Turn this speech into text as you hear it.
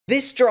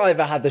This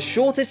driver had the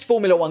shortest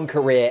Formula 1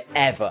 career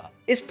ever.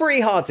 It's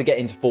pretty hard to get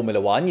into Formula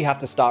 1. You have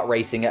to start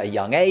racing at a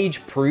young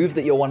age, prove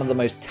that you're one of the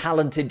most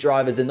talented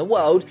drivers in the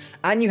world,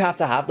 and you have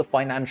to have the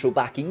financial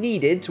backing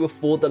needed to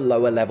afford the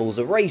lower levels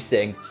of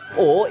racing,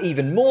 or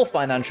even more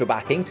financial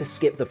backing to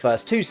skip the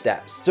first 2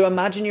 steps. So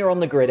imagine you're on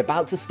the grid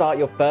about to start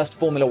your first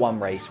Formula 1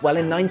 race. Well,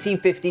 in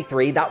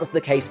 1953, that was the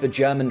case for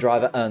German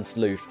driver Ernst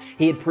Loof.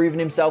 He had proven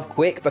himself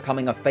quick,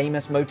 becoming a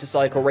famous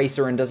motorcycle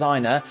racer and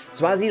designer,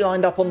 so as he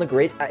lined up on the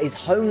grid at his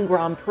home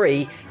Grand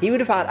Prix, he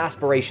would have had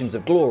aspirations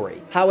of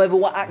glory. However,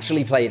 what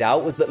actually played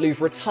out was that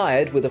Loof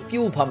retired with a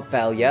fuel pump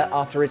failure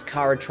after his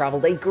car had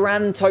travelled a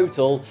grand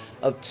total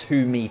of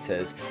 2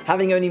 meters.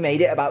 Having only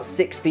made it about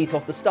 6 feet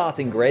off the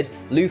starting grid,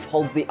 Loof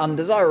holds the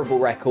undesirable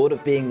record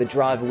of being the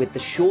driver with the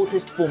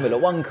shortest Formula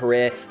 1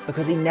 career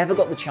because he never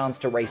got the chance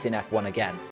to race in F1 again.